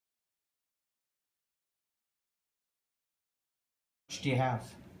much do you have?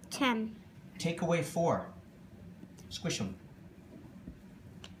 10. Take away 4. Squish them.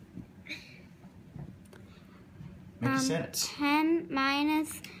 Make a sentence. 10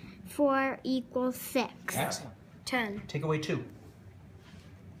 minus 4 equals 6. Excellent. 10. Take away 2.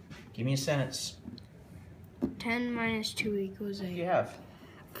 Give me a sentence. 10 minus 2 equals 8. What do you have?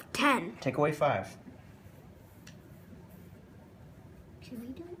 10. Take away 5. Can we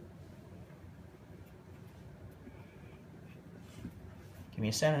do it? Give me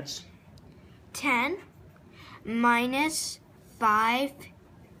a sentence. 10 minus 5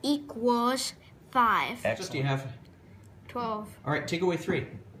 equals 5. Excellent. What do you have? 12. All right, take away 3.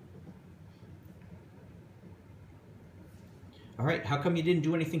 All right, how come you didn't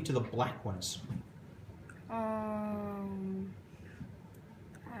do anything to the black ones?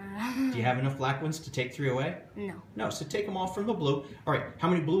 Do you have enough black ones to take 3 away? No. No, so take them all from the blue. All right, how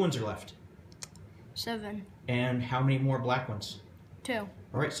many blue ones are left? 7. And how many more black ones? 2. All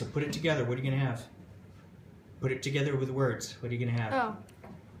right, so put it together. What are you going to have? Put it together with words. What are you going to have?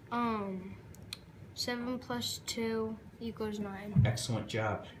 Oh. 7 plus 2 equals 9. Excellent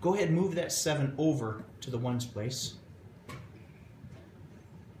job. Go ahead and move that 7 over to the ones place.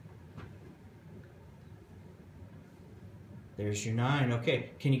 There's your 9.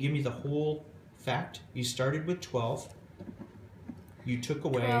 Okay, can you give me the whole fact? You started with 12. You took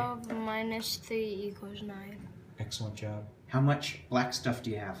away... 12 minus 3 equals 9. Excellent job. How much black stuff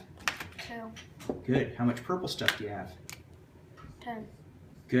do you have? 2. Good. How much purple stuff do you have? 10.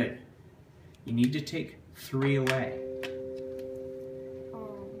 Good. You need to take 3 away.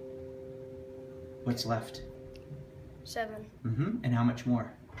 What's left? 7. And how much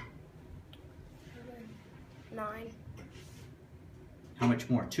more? 9. How much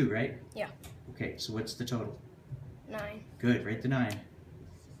more? 2, right? Yeah. Okay, so what's the total? 9. Good, write the 9. There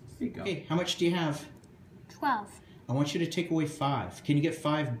you go. Okay, how much do you have? 12. I want you to take away 5. Can you get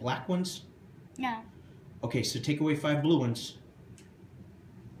 5 black ones? No. Okay, so take away 5 blue ones.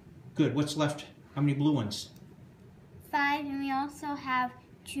 Good, what's left? How many blue ones? 5, and we also have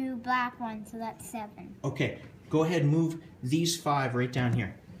 2 black ones, so that's 7. Okay, go ahead and move these 5 right down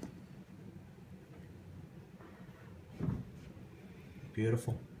here.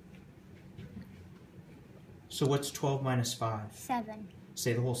 Beautiful. So what's 12 minus 5? 7.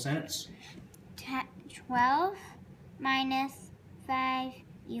 Say the whole sentence. 12 minus 5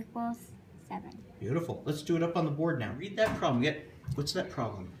 equals 7. Beautiful. Let's do it up on the board now. Read that problem. What's that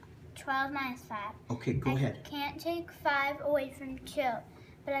problem? 12 minus 5. Okay, go ahead. I can't take 5 away from 2,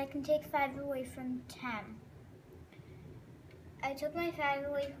 but I can take 5 away from 10. I took my 5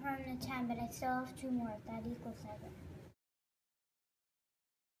 away from the 10, but I still have 2 more. That equals 7.